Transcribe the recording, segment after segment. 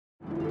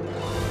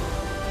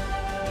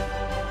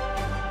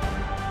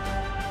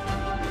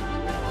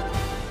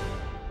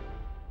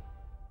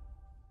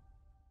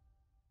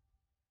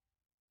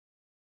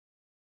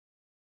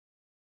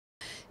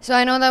So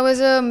I know that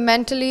was a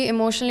mentally,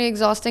 emotionally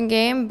exhausting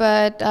game,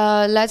 but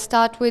let's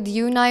start with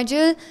you,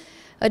 Nigel.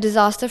 A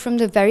disaster from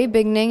the very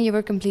beginning. You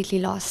were completely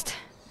lost.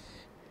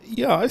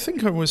 Yeah, I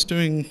think I was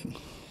doing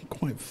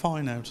quite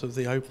fine out of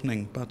the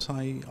opening, but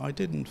I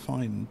didn't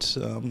find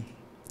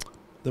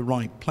the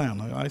right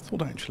plan. I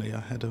thought actually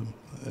I had a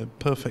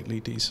perfectly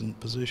decent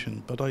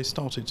position, but I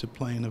started to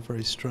play in a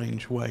very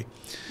strange way.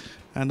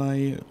 And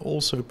I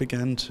also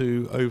began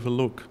to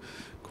overlook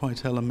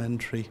quite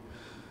elementary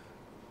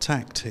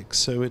tactics,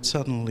 so it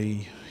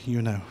suddenly,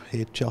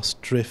 it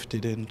just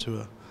drifted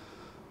into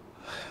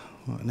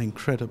an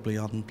incredibly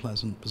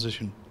unpleasant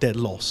position, dead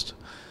lost.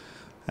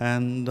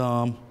 And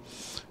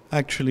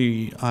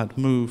actually I'd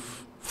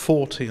move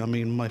 40,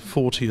 my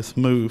 40th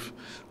move.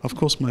 Of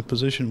course my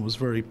position was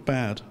very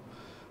bad,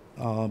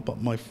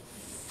 but my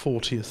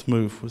 40th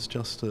move was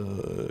just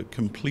a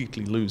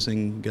completely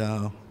losing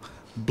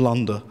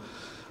blunder.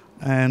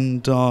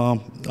 And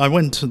I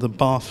went to the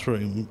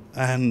bathroom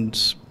and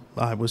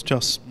I was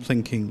just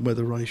thinking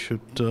whether I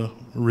should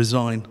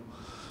resign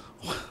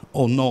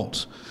or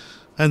not.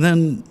 And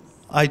then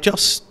I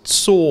just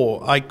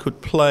saw I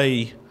could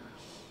play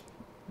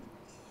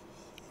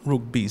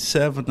Rook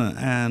B7,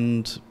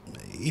 and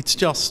it's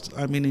just,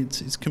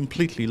 it's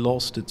completely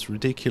lost, it's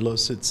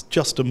ridiculous, it's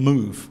just a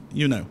move,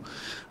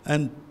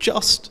 And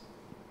just,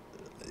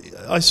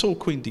 I saw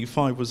Queen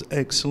D5 was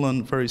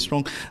excellent, very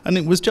strong, and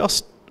it was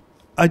just,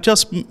 I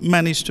just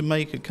managed to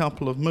make a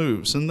couple of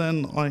moves, and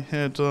then I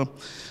had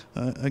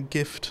a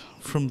gift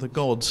from the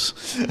gods,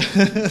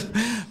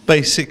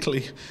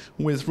 basically,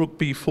 with Rook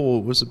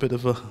B4 was a bit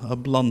of a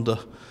blunder,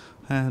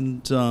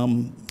 and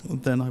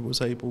then I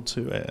was able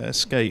to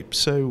escape.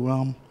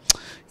 So,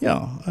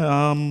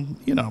 I'm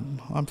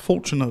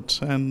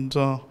fortunate, and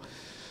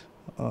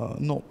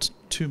not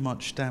too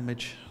much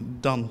damage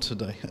done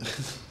today.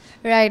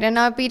 Right, and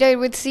now Peter, it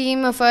would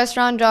seem a first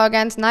round draw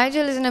against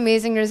Nigel is an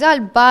amazing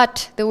result,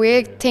 but the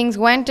way things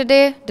went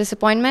today,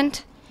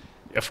 disappointment?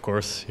 Of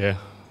course, yeah.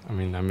 I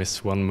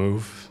missed one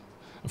move,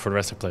 and for the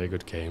rest I play a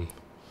good game.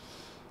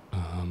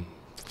 And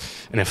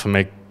if I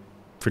make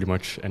pretty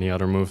much any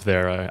other move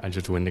there, I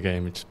just win the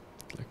game. It's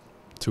like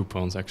 2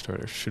 pawns extra,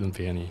 there shouldn't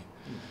be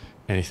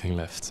anything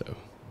left, so...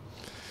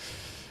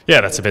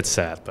 Yeah, that's a bit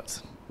sad,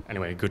 but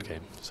anyway, good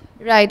game. So.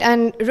 Right,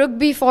 and Rook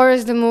B4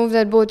 is the move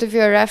that both of you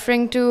are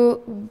referring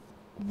to.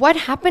 What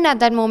happened at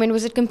that moment?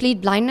 Was it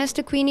complete blindness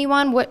to Queen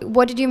E1?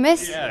 What did you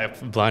miss? Yeah,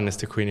 blindness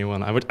to Queen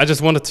E1. I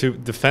just wanted to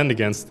defend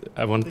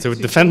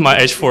defend my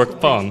H4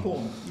 pawn.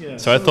 Yeah.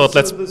 So I thought,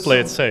 let's play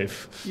it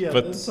safe. Yeah,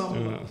 but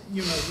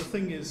the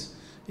thing is,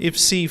 if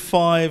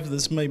C5,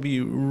 there's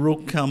maybe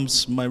rook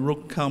comes, my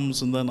rook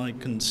comes, and then I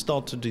can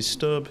start to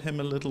disturb him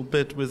a little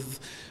bit with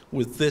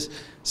this.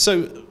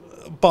 So,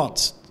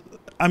 but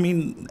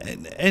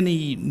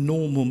any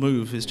normal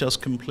move is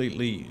just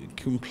completely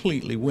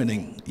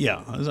winning.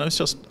 Yeah, it's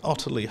just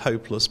utterly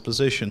hopeless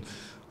position.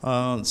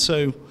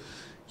 So,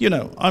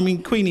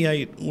 Queen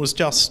E8 was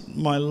just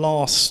my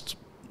last,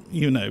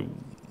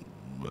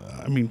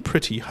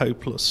 pretty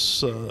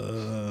hopeless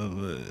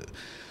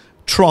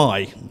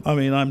try.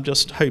 I'm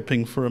just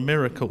hoping for a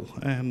miracle,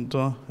 and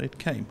it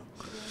came.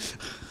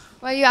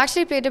 Well, you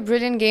actually played a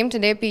brilliant game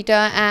today, Peter.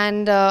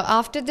 And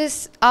after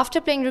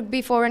playing Rook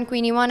B4 and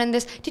Queen E1 and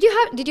this,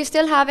 did you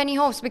still have any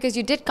hopes? Because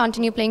you did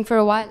continue playing for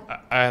a while.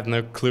 I had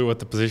no clue what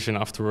the position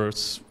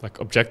afterwards,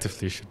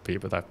 objectively, should be,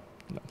 but I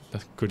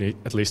could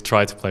at least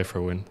try to play for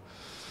a win.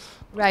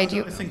 Right.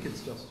 I think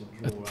it's just a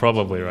draw.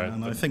 Probably right.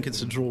 And I think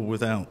it's a draw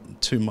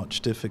without too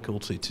much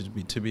difficulty,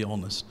 to be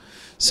honest.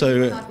 So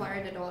you're not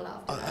worried at all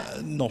after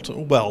that? Not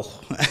well.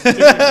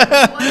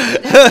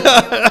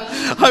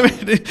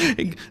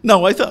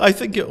 No. I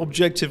think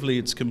objectively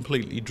it's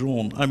completely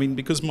drawn.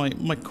 Because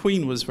my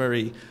queen was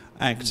very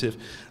active,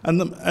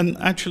 and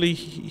actually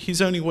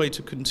his only way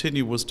to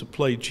continue was to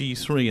play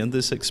G3, and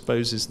this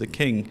exposes the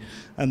king.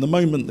 And the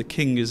moment the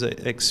king is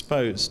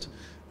exposed,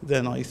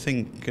 then I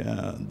think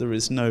there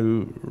is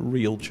no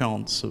real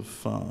chance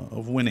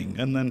of winning.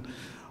 And then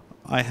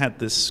I had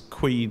this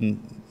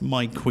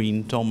my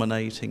queen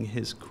dominating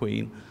his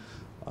queen.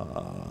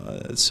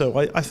 So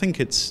I think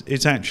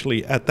it's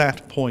actually at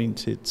that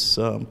point it's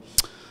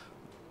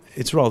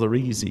rather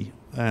easy,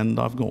 and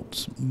I've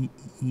got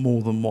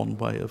more than one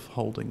way of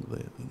holding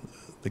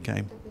the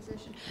game.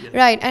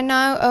 Right, and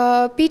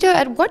now Peter,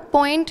 at what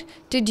point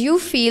did you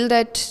feel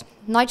that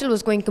Nigel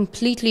was going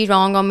completely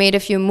wrong or made a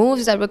few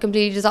moves that were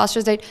completely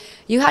disastrous, that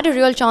you had a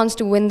real chance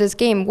to win this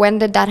game? When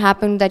did that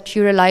happen, that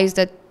you realized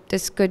that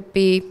this could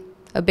be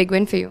a big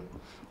win for you?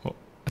 Well,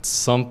 at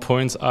some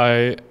points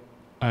I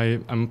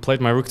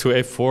played my rook to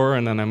A4,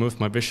 and then I moved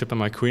my bishop and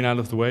my queen out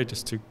of the way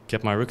just to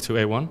get my rook to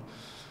A1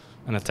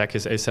 and attack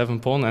his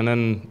A7 pawn, and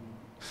then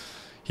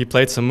he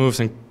played some moves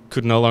and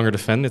could no longer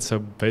defend it, so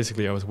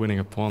basically I was winning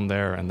a pawn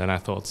there, and then I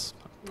thought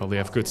probably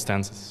have good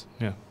stances.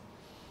 Yeah.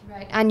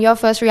 Right, and your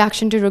first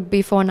reaction to Rook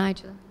B4,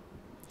 Nigel?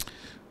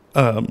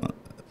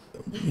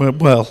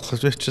 Well,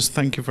 just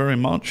thank you very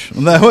much.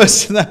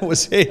 That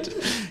was it.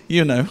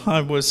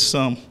 I was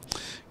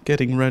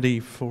getting ready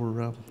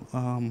for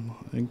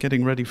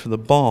the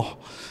bar.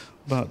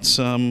 But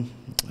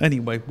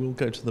anyway, we'll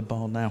go to the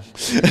bar now.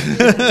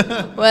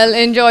 Well,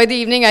 enjoy the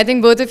evening. I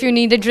think both of you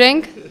need a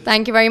drink.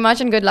 Thank you very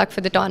much and good luck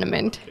for the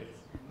tournament.